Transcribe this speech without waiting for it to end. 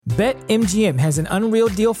BetMGM has an unreal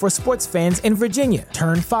deal for sports fans in Virginia.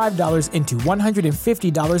 Turn $5 into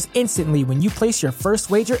 $150 instantly when you place your first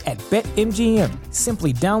wager at BetMGM.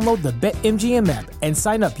 Simply download the BetMGM app and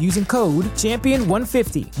sign up using code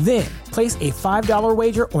Champion150. Then, place a $5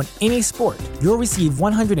 wager on any sport. You'll receive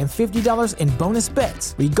 $150 in bonus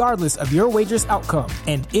bets, regardless of your wager's outcome.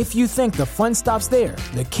 And if you think the fun stops there,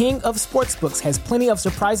 the King of Sportsbooks has plenty of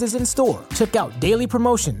surprises in store. Check out daily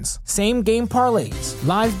promotions, same-game parlays,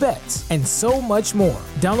 live bets, and so much more.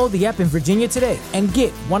 Download the app in Virginia today and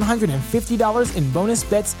get $150 in bonus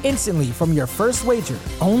bets instantly from your first wager.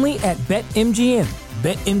 Only at BetMGM.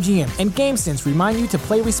 BetMGM and GameSense remind you to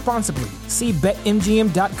play responsibly. See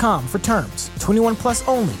BetMGM.com for terms. 21 plus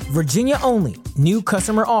only. Virginia only. New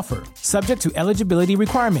customer offer. Subject to eligibility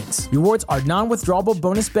requirements. Rewards are non-withdrawable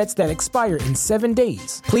bonus bets that expire in 7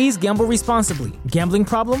 days. Please gamble responsibly. Gambling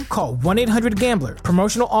problem? Call 1-800-GAMBLER.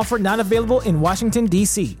 Promotional offer not available in Washington,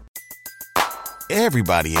 D.C.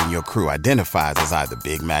 Everybody in your crew identifies as either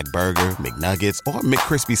Big Mac Burger, McNuggets, or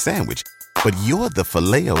McCrispy Sandwich. But you're the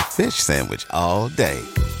Filet-O-Fish Sandwich all day.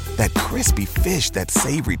 That crispy fish, that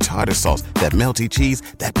savory tartar sauce, that melty cheese,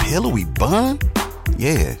 that pillowy bun.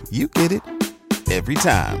 Yeah, you get it. Every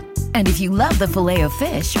time. And if you love the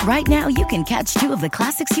Filet-O-Fish, right now you can catch two of the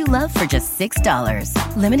classics you love for just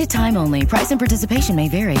 $6. Limited time only. Price and participation may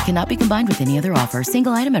vary. Cannot be combined with any other offer.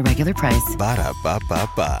 Single item at regular price.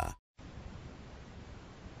 Ba-da-ba-ba-ba.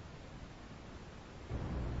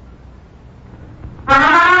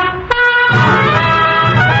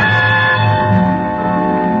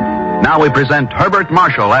 Now we present Herbert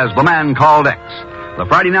Marshall as The Man Called X, the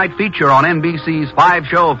Friday night feature on NBC's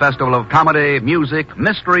 5-show festival of comedy, music,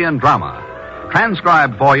 mystery, and drama.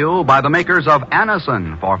 Transcribed for you by the makers of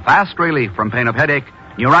Anacin for fast relief from pain of headache,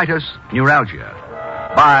 neuritis, neuralgia.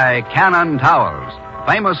 By Cannon Towels,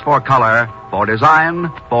 famous for color, for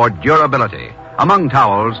design, for durability. Among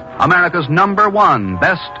towels, America's #1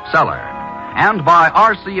 bestseller. And by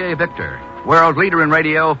RCA Victor, world leader in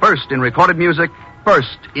radio, first in recorded music,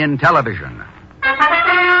 first in television.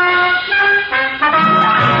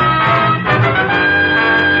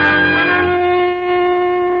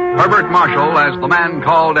 Herbert Marshall as The Man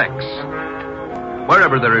Called X.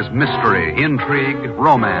 Wherever there is mystery, intrigue,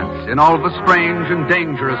 romance, in all the strange and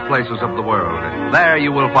dangerous places of the world, there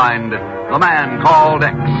you will find The Man Called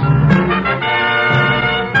X.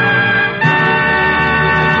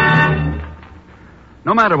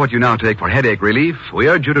 No matter what you now take for headache relief, we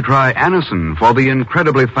urge you to try Anacin for the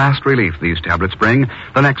incredibly fast relief these tablets bring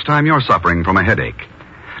the next time you're suffering from a headache.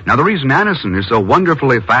 Now, the reason Anacin is so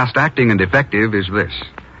wonderfully fast-acting and effective is this.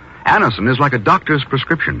 Anacin is like a doctor's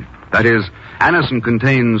prescription. That is, Anacin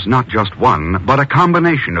contains not just one, but a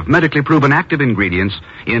combination of medically proven active ingredients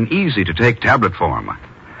in easy-to-take tablet form.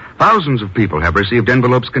 Thousands of people have received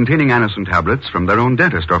envelopes containing Anacin tablets from their own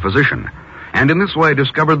dentist or physician, and in this way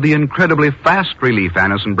discovered the incredibly fast relief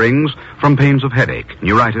Anacin brings from pains of headache,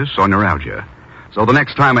 neuritis, or neuralgia. So the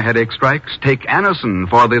next time a headache strikes, take Anacin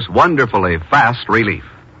for this wonderfully fast relief.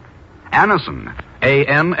 Anacin,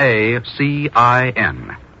 A-N-A-C-I-N.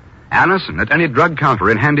 Anacin at any drug counter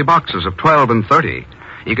in handy boxes of 12 and 30.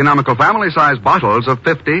 Economical family-size bottles of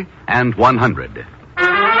 50 and 100.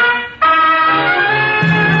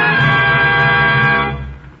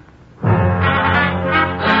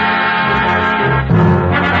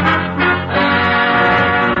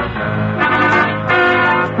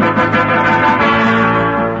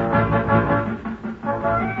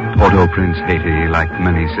 Port-au-Prince, Haiti, like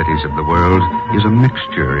many cities of the world, is a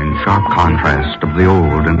mixture in sharp contrast of the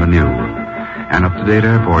old and the new. An up-to-date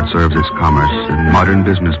airport serves its commerce, and modern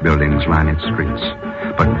business buildings line its streets.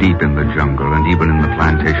 But deep in the jungle and even in the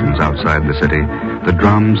plantations outside the city, the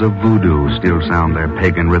drums of voodoo still sound their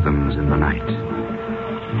pagan rhythms in the night.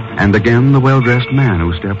 And again, the well-dressed man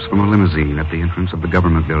who steps from a limousine at the entrance of the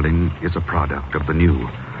government building is a product of the new.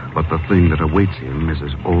 But the thing that awaits him is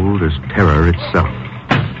as old as terror itself.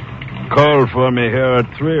 Call for me here at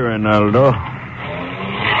 3, Rinaldo.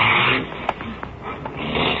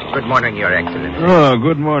 Good morning, Your Excellency. Oh,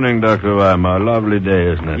 good morning, Dr. Weimar. Lovely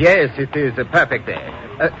day, isn't it? Yes, it is a perfect day.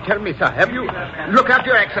 Tell me, sir, have you... Look out,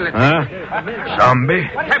 Your Excellency. Huh? Zombie?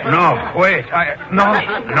 No, wait. No.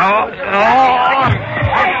 Get out!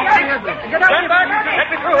 Let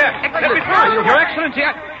me through here. Let me through. Your Excellency,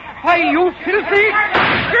 why, you filthy...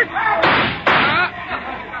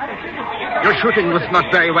 Your shooting was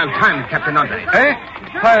not very well timed, Captain Andre. Eh?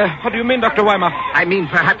 What do you mean, Dr. Weimar? I mean,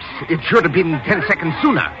 perhaps it should have been 10 seconds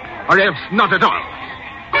sooner, or else not at all.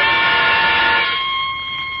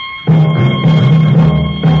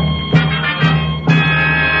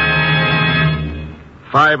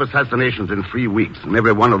 5 assassinations in 3 weeks, and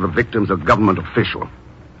every one of the victims a government official.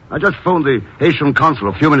 I just phoned the Haitian consul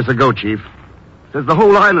a few minutes ago, Chief. Says the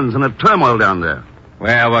whole island's in a turmoil down there.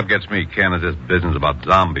 Well, what gets me, Ken, is this business about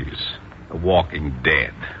zombies. The Walking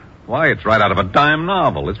Dead. Why, it's right out of a dime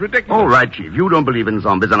novel. It's ridiculous. All right, Chief. You don't believe in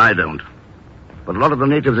zombies, and I don't. But a lot of the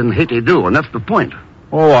natives in Haiti do, and that's the point.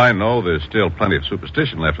 Oh, I know there's still plenty of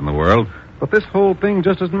superstition left in the world, but this whole thing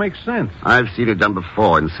just doesn't make sense. I've seen it done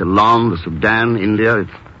before in Ceylon, the Sudan, India.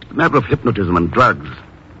 It's a matter of hypnotism and drugs.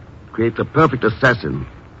 It creates a perfect assassin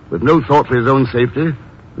with no thought for his own safety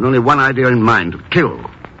and only one idea in mind, to kill.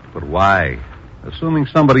 But why? Assuming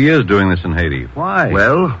somebody is doing this in Haiti, why?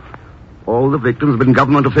 Well, all the victims have been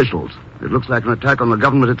government officials. It looks like an attack on the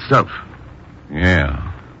government itself.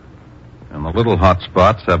 Yeah. And the little hot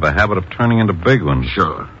spots have a habit of turning into big ones.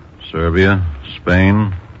 Sure. Serbia,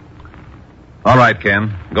 Spain. All right,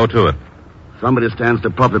 Ken. Go to it. Somebody stands to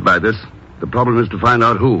profit by this. The problem is to find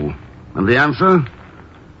out who. And the answer?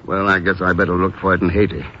 Well, I guess I better look for it in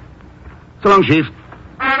Haiti. So long, Chief.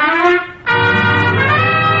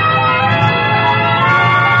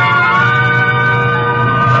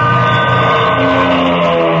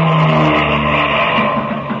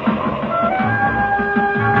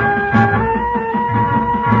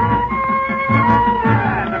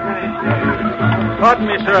 Pardon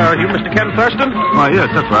me, sir. Are you Mr. Ken Thurston? Oh, yes,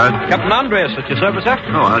 that's right. Captain Andreas at your service, sir.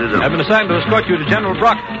 Oh, how do you do? I've been assigned to escort you to General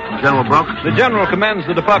Brock. General Brock? The General commands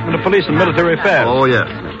the Department of Police and Military Affairs. Oh, yes.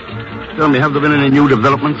 Tell me, have there been any new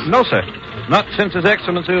developments? No, sir. Not since His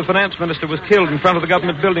Excellency the Finance Minister was killed in front of the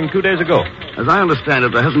government building 2 days ago. As I understand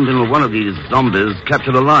it, there hasn't been one of these zombies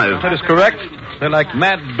captured alive. That is correct. They're like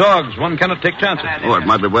mad dogs. One cannot take chances. Oh, it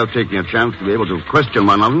might be worth taking a chance to be able to question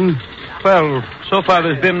one of them. Well, so far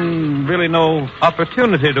there's been really no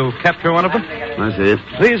opportunity to capture one of them. I see.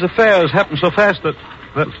 These affairs happen so fast that...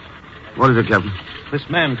 What is it, Captain? This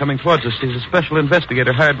man coming towards us, he's a special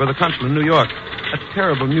investigator hired by the consul in New York. A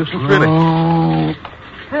terrible nuisance, really. Oh.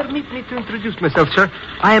 Permit me to introduce myself, sir.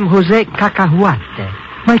 I am Jose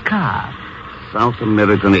Cacahuate. My car. South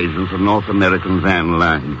American agent for North American van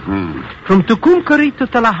line. From Tucumcari to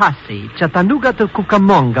Tallahassee, Chattanooga to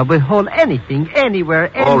Cucamonga, we haul anything, anywhere,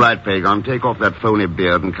 All right, Pagon, take off that phony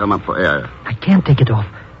beard and come up for air. I can't take it off.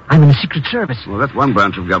 I'm in the Secret Service. Well, that's one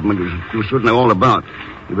branch of government you should know all about.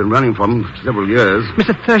 You've been running for them for several years.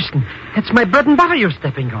 Mr. Thurston, that's my bread and butter you're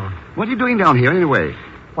stepping on. What are you doing down here, anyway?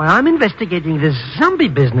 Why, I'm investigating this zombie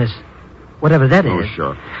business. Whatever that is. Oh,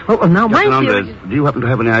 sure. Well, now, Captain my theory... Andres, do you happen to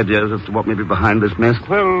have any ideas as to what may be behind this mess?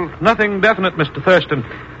 Well, nothing definite, Mr. Thurston.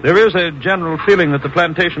 There is a general feeling that the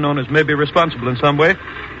plantation owners may be responsible in some way.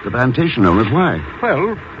 The plantation owners? Why?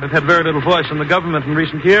 Well, they've had very little voice in the government in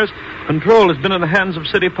recent years. Control has been in the hands of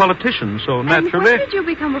city politicians, so naturally... And when did you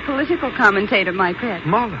become a political commentator, my pet?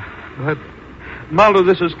 Marlowe,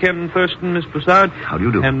 this is Ken Thurston, Miss Broussard. How do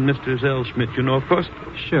you do? And Mr. Zell Schmidt, you know, of course.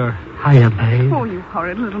 Sure. Hiya, babe. Oh, you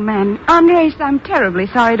horrid little man. Andres, I'm terribly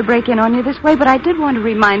sorry to break in on you this way, but I did want to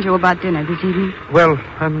remind you about dinner this evening. Well,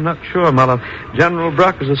 I'm not sure, Marlowe. General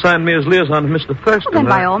Brock has assigned me as liaison to Mr. Thurston. Well, then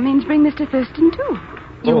by all means bring Mr. Thurston, too.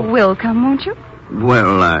 You will come, won't you?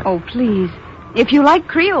 Well, Oh, please. If you like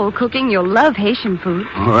Creole cooking, you'll love Haitian food.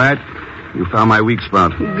 All right. You found my weak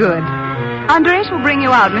spot. Good. Andres will bring you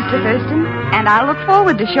out, Mr. Thurston, and I'll look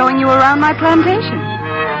forward to showing you around my plantation.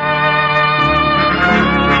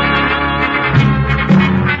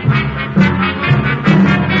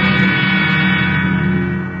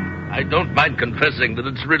 I don't mind confessing that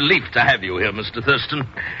it's a relief to have you here, Mr. Thurston.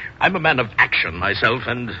 I'm a man of action myself,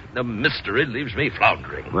 and the mystery leaves me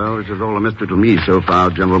floundering. Well, this is all a mystery to me so far,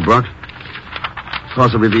 General Brock.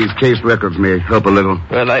 Possibly these case records may help a little.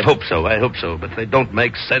 Well, I hope so, but they don't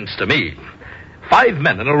make sense to me. 5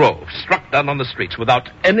 men in a row, struck down on the streets without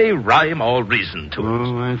any rhyme or reason to it.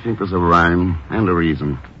 Oh, I think there's a rhyme and a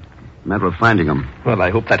reason. Matter of finding them. Well, I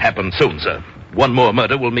hope that happens soon, sir. One more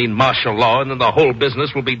murder will mean martial law, and then the whole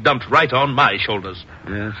business will be dumped right on my shoulders.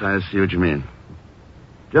 Yes, I see what you mean.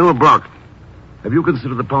 General Brock, have you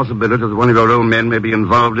considered the possibility that one of your own men may be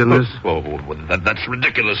involved in this? That's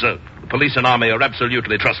ridiculous, sir. The police and army are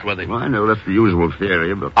absolutely trustworthy. Well, I know that's the usual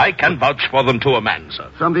theory, but... I can vouch for them to a man, sir.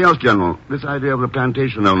 Something else, General. This idea of the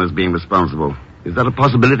plantation owners being responsible. Is that a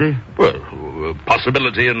possibility? Well, a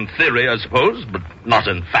possibility in theory, I suppose, but not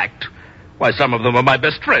in fact. Why, some of them are my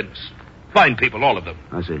best friends. Fine people, all of them.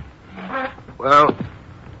 I see. Well,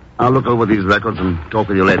 I'll look over these records and talk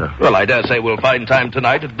with you later. Well, I dare say we'll find time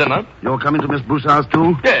tonight at dinner. You're coming to Miss Broussard's,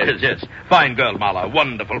 too? Yes. Fine girl, Marla.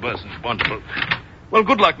 Wonderful person. Wonderful. Well,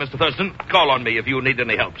 good luck, Mr. Thurston. Call on me if you need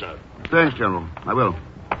any help, sir. Thanks, General. I will.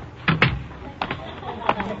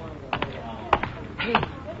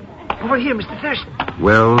 Over here, Mr. Thurston.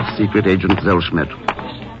 Well, Secret Agent Zellschmidt.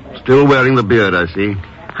 Still wearing the beard, I see.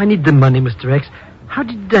 I need the money, Mr. X. How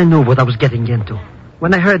did I know what I was getting into?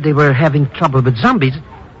 When I heard they were having trouble with zombies,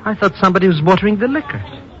 I thought somebody was watering the liquor.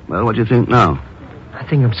 Well, what do you think now? I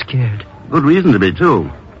think I'm scared. Good reason to be, too.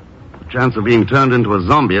 The chance of being turned into a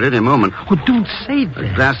zombie at any moment. Oh, don't say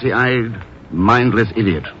that. A glassy-eyed, mindless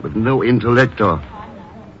idiot with no intellect or...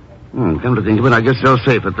 come to think of it, I guess you're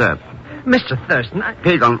safe at that. Mr. Thurston,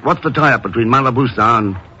 Pagan, what's the tie-up between Malabusa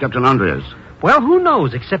and Captain Andres? Well, who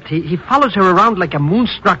knows, except he follows her around like a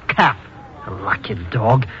moonstruck calf. A lucky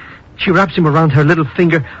dog. She wraps him around her little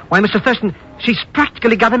finger. Why, Mr. Thurston, she's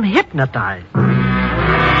practically got him hypnotized.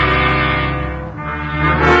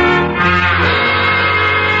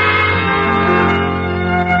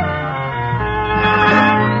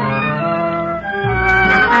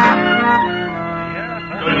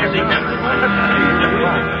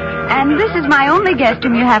 And this is my only guest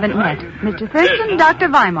whom you haven't met. Mr. Thurston, Dr.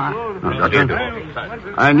 Weimar. Doctor?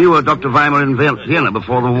 I knew a Dr. Weimar in Vienna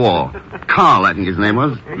before the war. Karl, I think his name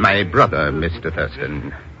was. My brother, Mr.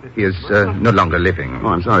 Thurston. He is no longer living. Oh,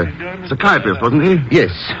 I'm sorry. Psychiatrist, wasn't he?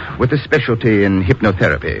 Yes, with a specialty in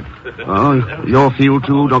hypnotherapy. Oh, your field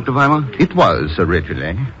too, Dr. Weimar? It was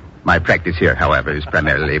originally. My practice here, however, is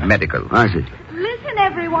primarily medical. I see. Listen,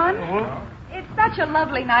 everyone. It's such a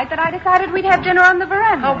lovely night that I decided we'd have dinner on the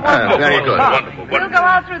veranda. Very good. Wonderful. We'll go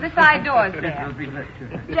out through the side doors there.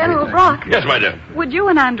 General Brock. Yes, my dear. Would you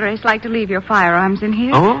and Andres like to leave your firearms in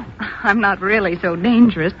here? Oh? I'm not really so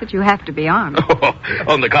dangerous that you have to be armed. Oh,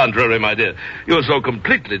 on the contrary, my dear. You're so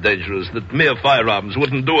completely dangerous that mere firearms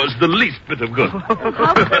wouldn't do us the least bit of good.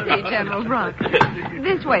 How pretty, General Brock.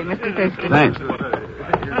 This way, Mr. Thurston. Thanks.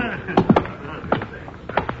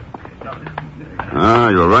 Ah,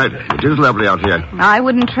 you're right. It is lovely out here. I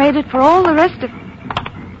wouldn't trade it for all the rest of...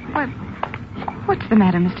 What's the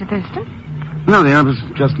matter, Mr. Thurston? Nothing. I was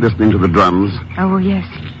just listening to the drums. Oh, yes.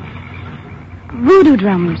 Voodoo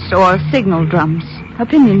drums or signal drums.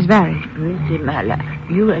 Opinions vary. Monsieur Mala,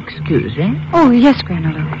 you excuse, eh? Oh, yes,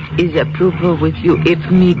 Granaloo. Is approval with you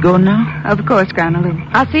if me go now? Of course, Granaloo.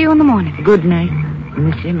 I'll see you in the morning. Good night,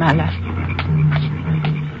 Monsieur Mala.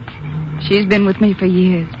 She's been with me for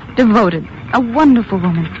years. Devoted. A wonderful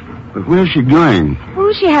woman. But where's she going?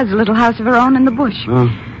 Oh, she has a little house of her own in the bush.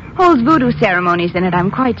 Holds voodoo ceremonies in it,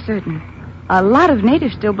 I'm quite certain. A lot of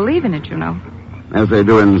natives still believe in it, you know. As they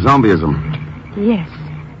do in zombieism. Yes.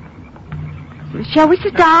 Shall we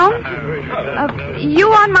sit down?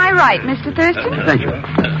 You on my right, Mr. Thurston. Thank you.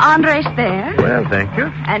 Andres there. Well, thank you.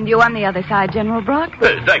 And you on the other side, General Brock.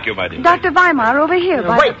 Thank you, my dear. Dr. Weimar over here.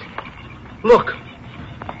 Wait. Look.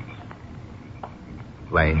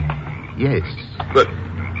 Why, yes. But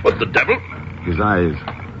what the devil? His eyes,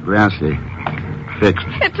 grassy, fixed.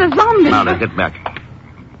 It's a zombie. Now, then, get back.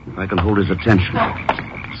 If I can hold his attention.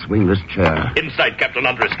 Swing this chair. Inside, Captain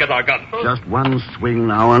Andres. Get our gun. Just one swing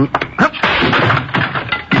now and...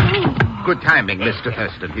 Good timing, Mr.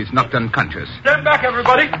 Thurston. He's knocked unconscious. Stand back,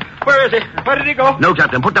 everybody. Where is he? Where did he go? No,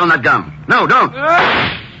 Captain. Put down that gun. No, don't. Oh,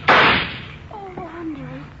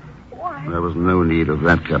 Andres. Why? There was no need of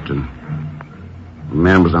that, Captain. The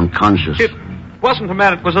man was unconscious. It wasn't a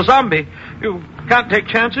man. It was a zombie. You can't take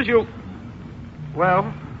chances.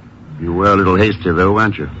 Well... You were a little hasty, though,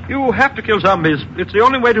 weren't you? You have to kill zombies. It's the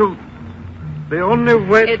only way to...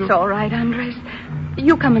 It's all right, Andres.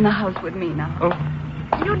 You come in the house with me now. Oh.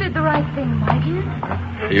 You did the right thing, my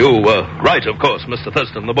dear. You were right, of course, Mr.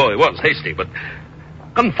 Thurston. The boy was hasty, but...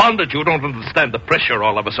 Confound it, you don't understand the pressure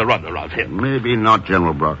all of us are under around here. Maybe not,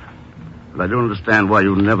 General Brock. But I don't understand why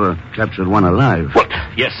you never captured one alive. Well,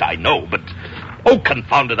 yes, I know, but... Oh,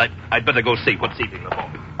 confound it, I'd better go see what's eating the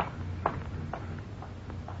phone.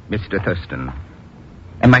 Mr. Thurston,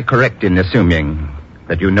 am I correct in assuming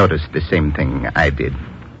that you noticed the same thing I did?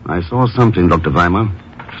 I saw something, Dr. Weimar.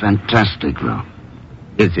 Fantastic, though.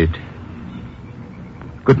 Is it?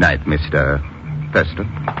 Good night, Mr. Thurston.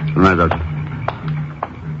 Good night, Doctor.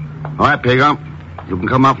 All right, Pagan. You can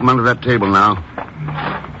come out from under that table now.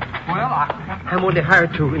 Well, I'm only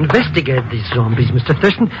hired to investigate these zombies, Mr.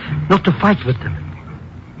 Thurston, not to fight with them.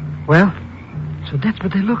 Well, so that's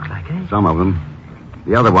what they look like, eh? Some of them.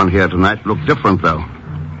 The other one here tonight looked different, though.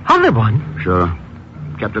 Other one? Sure.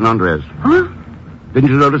 Captain Andres. Huh? Didn't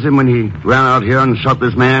you notice him when he ran out here and shot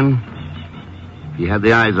this man? He had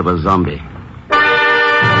the eyes of a zombie.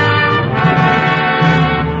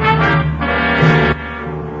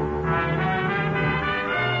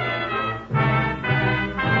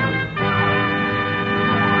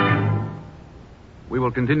 We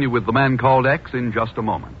will continue with The Man Called X in just a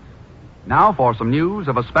moment. Now for some news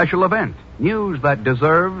of a special event. News that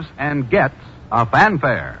deserves and gets a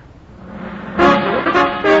fanfare.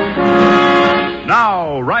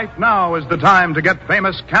 Now, right now is the time to get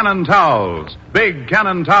famous Cannon towels. Big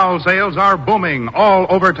Cannon towel sales are booming all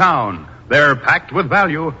over town. They're packed with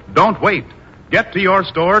value. Don't wait. Get to your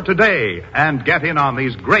store today and get in on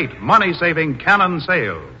these great money-saving Cannon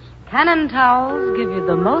sales. Cannon towels give you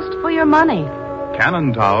the most for your money.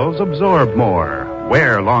 Cannon towels absorb more,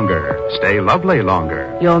 wear longer, stay lovely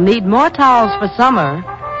longer. You'll need more towels for summer.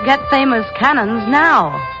 Get famous Cannons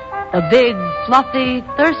now. The big, fluffy,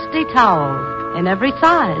 thirsty towels in every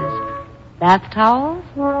size. Bath towels,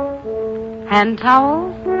 hand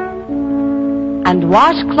towels, and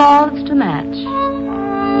washcloths to match.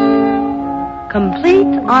 Complete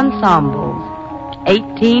ensembles.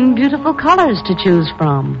 18 beautiful colors to choose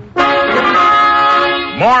from.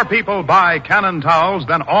 More people buy Cannon towels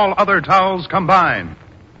than all other towels combined.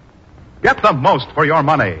 Get the most for your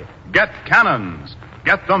money. Get Cannons.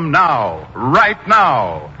 Get them now, right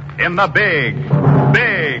now, in the big,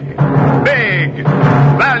 big, big,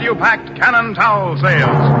 value-packed Cannon towel sales.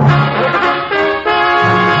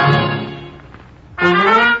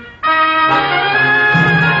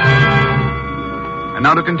 And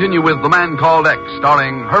now to continue with The Man Called X,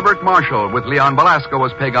 starring Herbert Marshall with Leon Velasco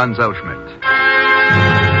as Pagan Zellschmidt.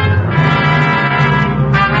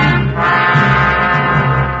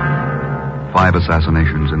 5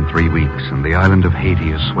 assassinations in 3 weeks, and the island of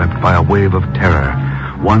Haiti is swept by a wave of terror.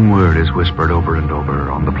 One word is whispered over and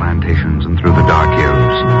over on the plantations and through the dark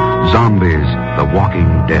hills. Zombies, the walking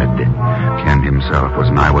dead. Ken himself was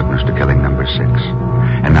an eyewitness to killing number 6.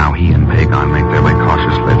 And now he and Pagan make their way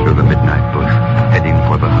cautiously through the midnight bush, heading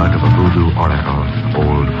for the hut of a voodoo oracle,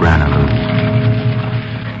 old Granaloo.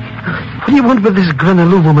 What do you want with this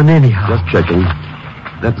Granaloo woman anyhow? Just checking.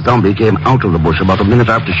 That zombie came out of the bush about a minute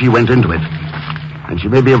after she went into it. And she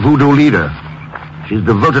may be a voodoo leader. She's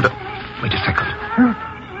devoted to... Wait a second.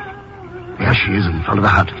 There she is in front of the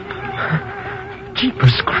hut.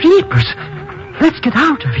 Jeepers creepers. Let's get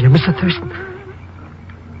out of here, Mr. Thurston.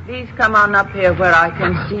 Please come on up here where I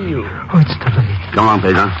can see you. Oh, it's too late. Come on,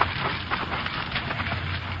 Pagan.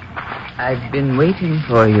 I've been waiting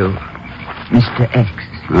for you, Mr. X.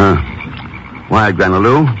 Why,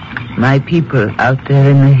 Granaloo? My people out there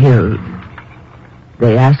in the hills.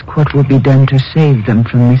 They ask what will be done to save them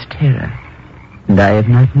from this terror. And I have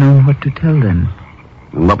not known what to tell them.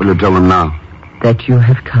 And what will you tell them now? That you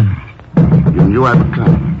have come. You knew I would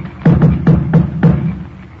come.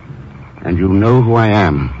 And you know who I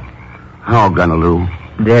am. How, Granaloo?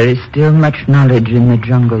 There is still much knowledge in the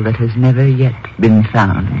jungle that has never yet been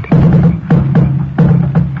found.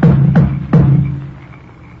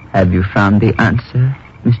 Have you found the answer,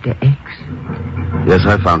 Mr. X? Yes,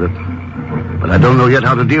 I found it. But I don't know yet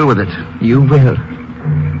how to deal with it. You will.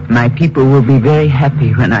 My people will be very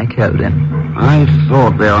happy when I tell them. I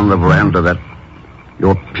thought there on the veranda that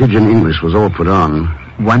your pidgin English was all put on.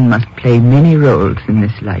 One must play many roles in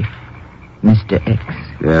this life, Mr. X.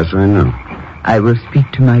 Yes, I know. I will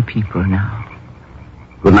speak to my people now.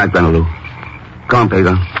 Good night, Granaloo. Come on,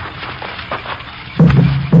 Pagan.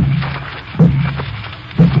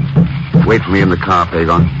 Wait for me in the car,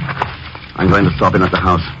 Pagan. I'm going to stop in at the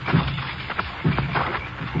house.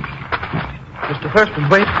 Mr. Thurston,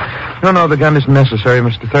 wait. No, the gun isn't necessary,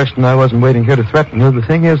 Mr. Thurston. I wasn't waiting here to threaten you. The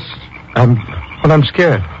thing is, I'm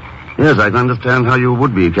scared. Yes, I can understand how you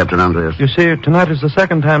would be, Captain Andreas. You see, tonight is the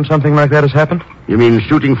second time something like that has happened. You mean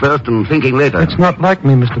shooting first and thinking later? It's not like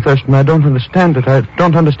me, Mr. Thurston. I don't understand it. I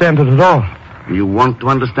don't understand it at all. You want to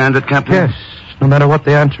understand it, Captain? Yes. No matter what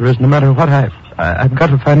the answer is, no matter what I've got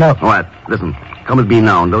to find out. All right, listen. Come with me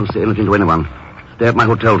now and don't say anything to anyone. Stay at my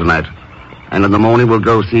hotel tonight. And in the morning we'll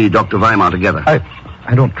go see Dr. Weimar together.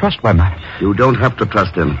 I don't trust Weimar. You don't have to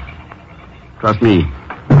trust him. Trust me.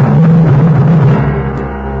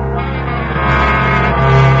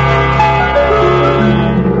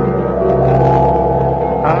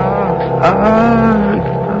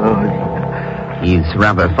 He's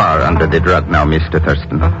rather far under the drug now, Mr.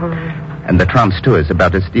 Thurston. And the trance, too, is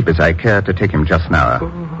about as deep as I care to take him just now.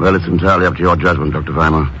 Well, it's entirely up to your judgment, Dr.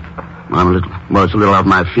 Weimar. It's a little out of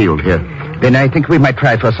my field here. Then I think we might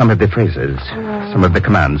try for some of the phrases, some of the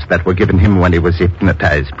commands that were given him when he was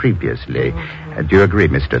hypnotized previously. Do you agree,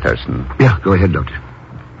 Mr. Thurston? Yeah, go ahead, Doctor.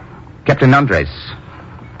 Captain Andres,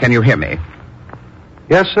 can you hear me?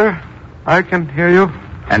 Yes, sir. I can hear you.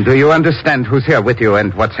 And do you understand who's here with you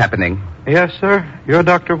and what's happening? Yes, sir. You're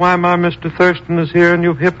Dr. Weimar. Mr. Thurston is here, and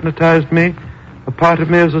you've hypnotized me. A part of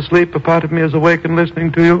me is asleep, a part of me is awake and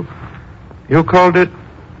listening to you. You called it...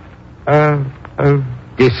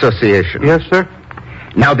 Dissociation. Yes, sir.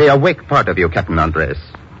 Now, the awake part of you, Captain Andres,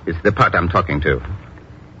 is the part I'm talking to.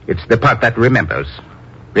 It's the part that remembers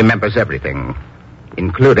everything.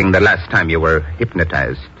 Including the last time you were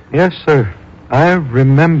hypnotized. Yes, sir. I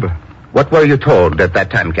remember. What were you told at that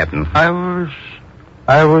time, Captain?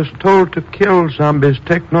 I was told to kill zombies,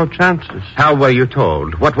 take no chances. How were you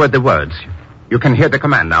told? What were the words? You can hear the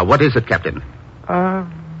command now. What is it, Captain?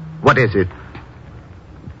 What is it?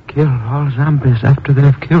 Kill all zombies after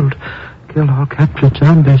they've killed all captured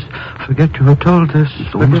zombies. Forget you were told this.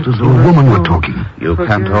 It's almost as though a woman were talking. You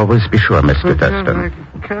can't always be sure, Mr. Thurston.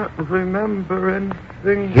 I can't remember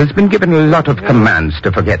anything. He's been given a lot of commands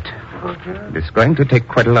to forget. It's going to take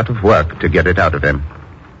quite a lot of work to get it out of him.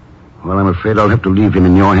 Well, I'm afraid I'll have to leave him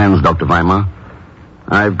in your hands, Dr. Weimar.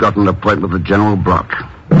 I've got an appointment with General Brock.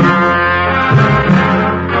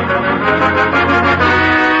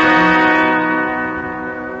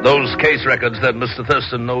 Those case records, then, Mr.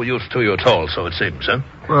 Thurston, no use to you at all, so it seems, huh?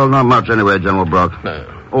 Well, not much anyway, General Brock. No.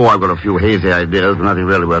 Oh, I've got a few hazy ideas, but nothing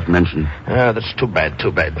really worth mentioning. That's too bad.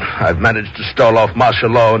 I've managed to stall off martial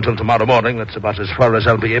law until tomorrow morning. That's about as far as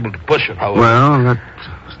I'll be able to push it, however. Well, that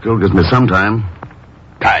still gives me some time.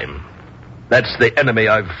 Time. That's the enemy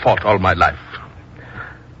I've fought all my life.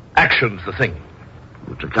 Action's the thing.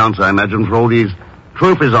 Which accounts, I imagine, for all these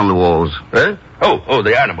trophies on the walls. Eh? Oh,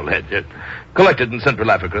 the animal head. Yeah. Collected in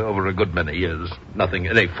Central Africa over a good many years. Nothing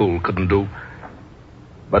any fool couldn't do.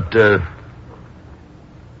 But,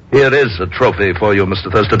 here is a trophy for you,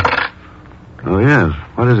 Mr. Thurston. Oh, yes.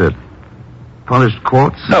 What is it? Polished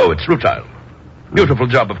quartz? No, it's rutile. Beautiful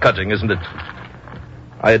job of cutting, isn't it?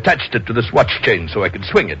 I attached it to this watch chain so I could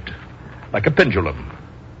swing it. Like a pendulum.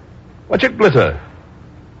 Watch it glitter.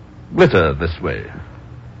 Glitter this way.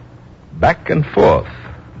 Back and forth.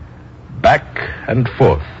 Back and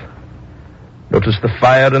forth. Notice the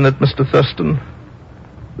fire in it, Mr. Thurston?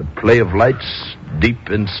 The play of lights deep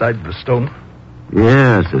inside the stone?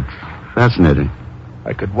 Yes, it's fascinating.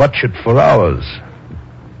 I could watch it for hours.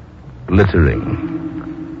 Glittering.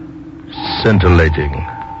 Scintillating.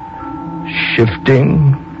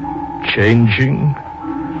 Shifting. Changing.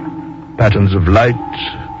 Patterns of light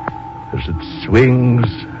as it swings.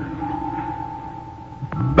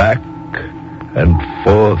 Back and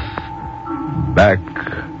forth. Back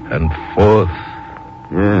and forth.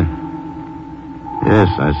 Yeah. Yes,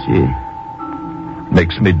 I see.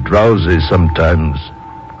 Makes me drowsy sometimes.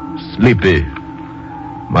 Sleepy.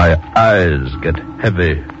 My eyes get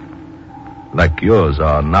heavy. Like yours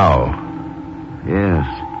are now. Yes.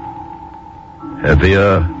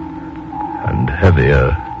 Heavier and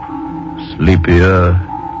heavier. Sleepier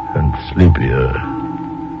and sleepier.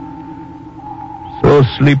 So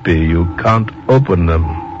sleepy you can't open them.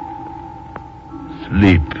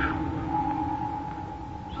 Sleep.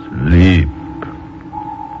 Sleep.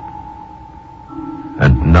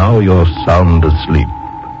 And now you're sound asleep.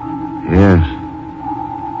 Yes.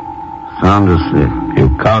 Sound asleep. You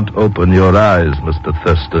can't open your eyes, Mr.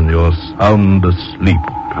 Thurston. You're sound asleep.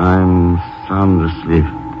 I'm sound asleep.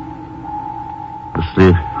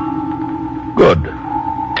 Asleep. Good.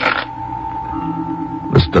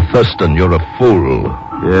 Mr. Thurston, you're a fool.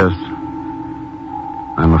 Yes.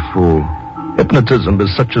 I'm a fool. Hypnotism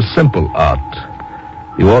is such a simple art.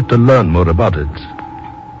 You ought to learn more about it.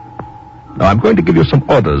 Now, I'm going to give you some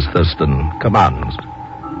orders, Thurston, commands.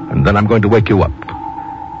 And then I'm going to wake you up.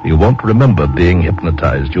 You won't remember being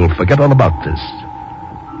hypnotized. You'll forget all about this.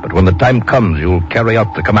 But when the time comes, you'll carry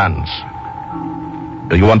out the commands.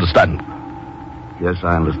 Do you understand? Yes,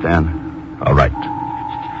 I understand. All right.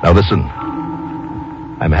 Now, listen.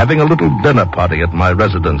 I'm having a little dinner party at my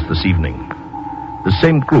residence this evening. The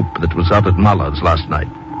same group that was out at Mallard's last night.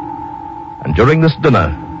 And during this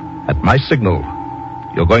dinner, at my signal,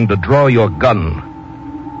 you're going to draw your gun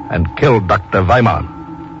and kill Dr. Weimar.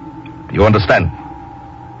 Do you understand?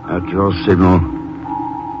 At your signal,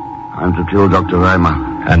 I'm to kill Dr. Weimar.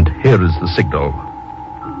 And here is the signal.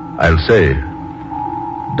 I'll say,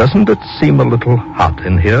 doesn't it seem a little hot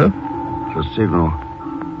in here? The signal.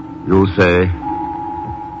 You'll say,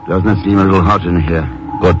 doesn't it seem a little hot in here?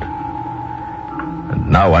 Good. And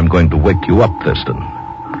now I'm going to wake you up, Thurston.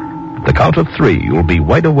 At the count of 3, you'll be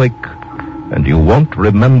wide awake, and you won't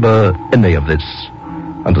remember any of this.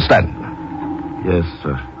 Understand? Yes,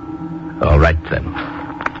 sir. All right, then.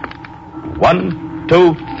 1,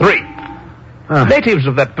 2, 3. Natives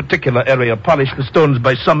of that particular area polish the stones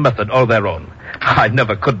by some method all their own. I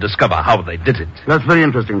never could discover how they did it. That's very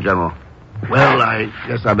interesting, General. Well, I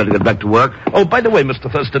guess I better get back to work. Oh, by the way, Mr.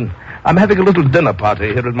 Thurston, I'm having a little dinner party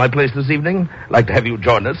here at my place this evening. Like to have you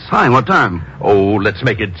join us. Fine, what time? Oh, let's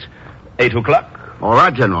make it 8 o'clock. All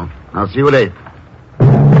right, General. I'll see you at 8.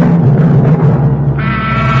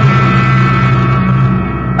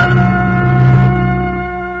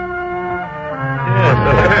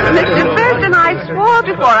 Mr. Thurston, I swore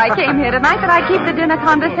before I came here tonight that I'd keep the dinner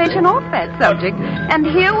conversation off that subject. And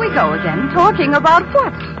here we go again, talking about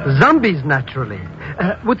what? Zombies, naturally.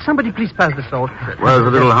 Would somebody please pass the salt? Well, it's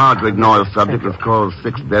a little hard to ignore a subject that's caused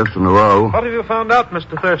 6 deaths in a row. What have you found out,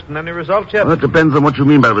 Mr. Thurston? Any results yet? Well, it depends on what you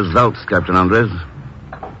mean by results, Captain Andres.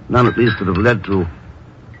 None, at least, that have led to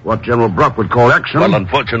what General Brock would call action. Well,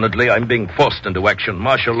 unfortunately, I'm being forced into action.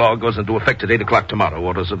 Martial law goes into effect at 8 o'clock tomorrow.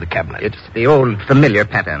 Orders of the cabinet. It's the old familiar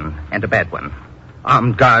pattern, and a bad one.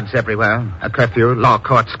 Armed guards everywhere, a curfew, law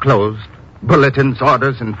courts closed, bulletins,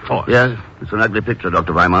 orders, and force. Yes, it's an ugly picture,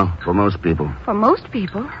 Dr. Weimar, for most people. For most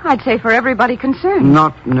people? I'd say for everybody concerned.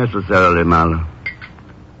 Not necessarily, Marla.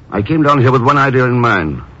 I came down here with one idea in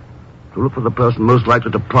mind. To look for the person most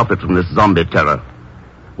likely to profit from this zombie terror.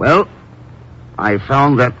 Well, I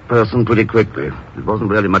found that person pretty quickly. It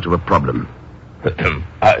wasn't really much of a problem.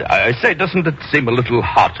 I say, doesn't it seem a little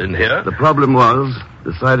hot in here? The problem was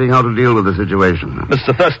deciding how to deal with the situation.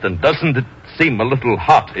 Mr. Thurston, doesn't it seem a little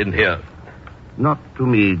hot in here? Not to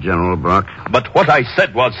me, General Brock. But what I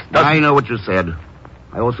said was... I know what you said.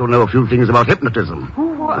 I also know a few things about hypnotism.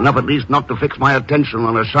 What? Enough at least not to fix my attention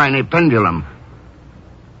on a shiny pendulum.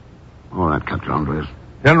 All right, Captain Andres.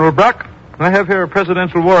 General Brock, I have here a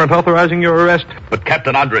presidential warrant authorizing your arrest. But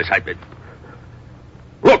Captain Andres,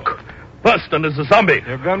 Look! Thurston is a zombie.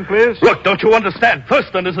 Your gun, please. Look, don't you understand?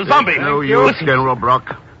 Thurston is a zombie. No use, General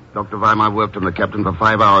Brock. Dr. Weimar worked on the captain for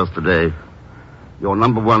 5 hours today. Your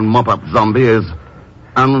number one mop-up zombie is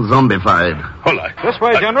unzombified. Hold on. This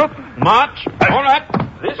way, General. March. All right.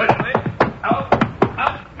 This way.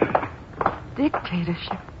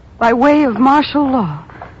 Dictatorship. By way of martial law.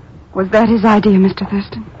 Was that his idea, Mr.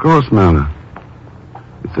 Thurston? Of course, Marla.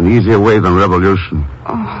 It's an easier way than revolution.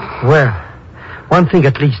 Oh. Well, one thing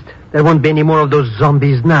at least. There won't be any more of those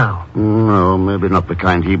zombies now. No, maybe not the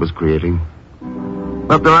kind he was creating.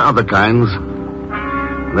 But there are other kinds.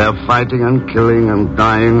 They're fighting and killing and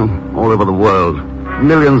dying all over the world.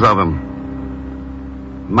 Millions of them.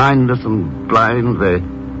 Mindless and blind,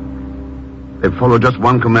 they follow just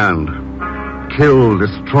one command. Kill,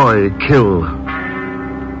 destroy, kill.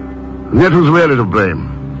 And yet who's really to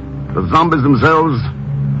blame? The zombies themselves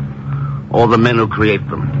or the men who create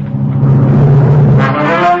them?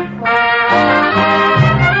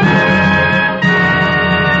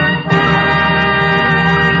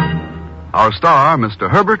 Our star, Mr.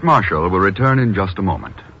 Herbert Marshall, will return in just a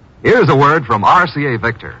moment. Here's a word from RCA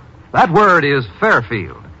Victor. That word is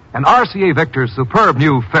Fairfield. And RCA Victor's superb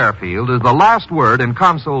new Fairfield is the last word in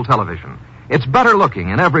console television. It's better looking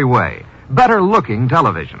in every way. Better looking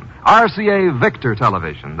television. RCA Victor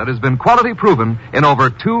television that has been quality proven in over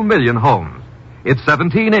 2 million homes. It's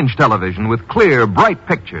 17-inch television with clear, bright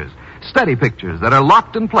pictures. Steady pictures that are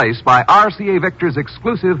locked in place by RCA Victor's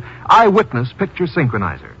exclusive Eyewitness picture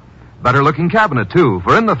synchronizer. Better-looking cabinet, too,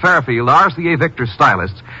 for in the Fairfield, RCA Victor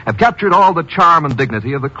stylists have captured all the charm and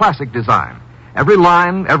dignity of the classic design. Every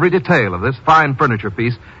line, every detail of this fine furniture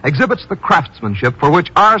piece exhibits the craftsmanship for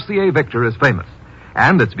which RCA Victor is famous.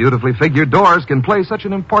 And its beautifully figured doors can play such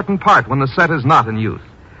an important part when the set is not in use.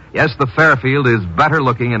 Yes, the Fairfield is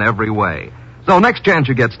better-looking in every way. So next chance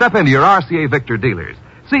you get, step into your RCA Victor dealers.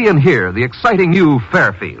 See and hear the exciting new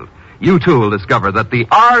Fairfield. You, too, will discover that the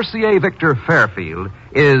RCA Victor Fairfield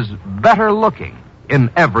is better looking in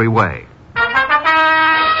every way.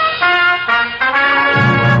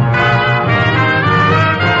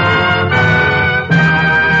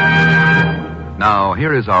 Now,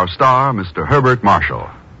 here is our star, Mr. Herbert Marshall.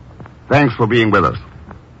 Thanks for being with us.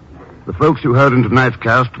 The folks you heard in tonight's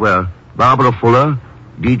cast were Barbara Fuller,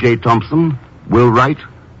 D.J. Thompson, Will Wright,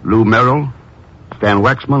 Lou Merrill, Stan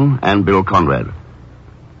Waxman, and Bill Conrad.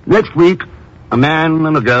 Next week, a man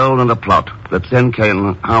and a girl and a plot that sent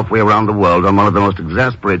Kane halfway around the world on one of the most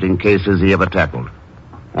exasperating cases he ever tackled.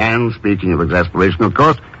 And speaking of exasperation, of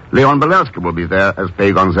course, Leon Belasco will be there as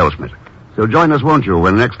Pagon Zellschmidt. So join us, won't you,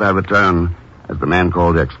 when next I return as the man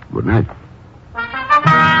called X. Good night.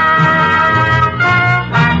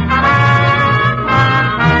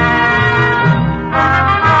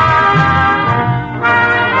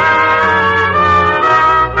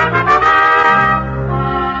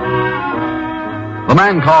 The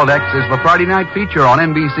Man Called X is the Friday night feature on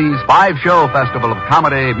NBC's 5-show festival of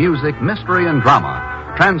comedy, music, mystery, and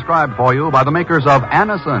drama. Transcribed for you by the makers of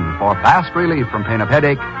Anacin for fast relief from pain of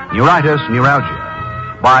headache, neuritis,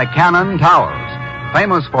 neuralgia. By Cannon Towels,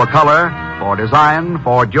 famous for color, for design,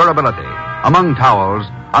 for durability. Among towels,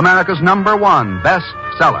 America's #1 best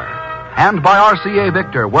seller. And by RCA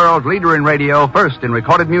Victor, world leader in radio, first in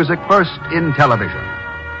recorded music, first in television.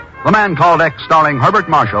 The Man Called X, starring Herbert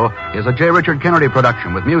Marshall, is a J. Richard Kennedy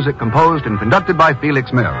production with music composed and conducted by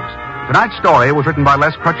Felix Mills. Tonight's story was written by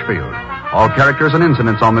Les Crutchfield. All characters and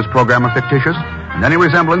incidents on this program are fictitious, and any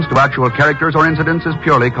resemblance to actual characters or incidents is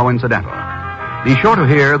purely coincidental. Be sure to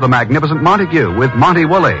hear The Magnificent Montague with Monty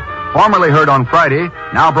Woolley, formerly heard on Friday,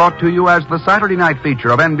 now brought to you as the Saturday night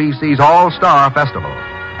feature of NBC's All-Star Festival.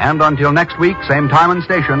 And until next week, same time and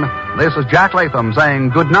station, this is Jack Latham saying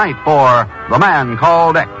good night for The Man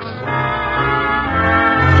Called X.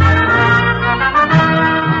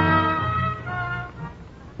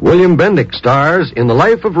 William Bendick stars in The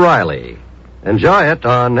Life of Riley. Enjoy it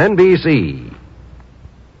on NBC.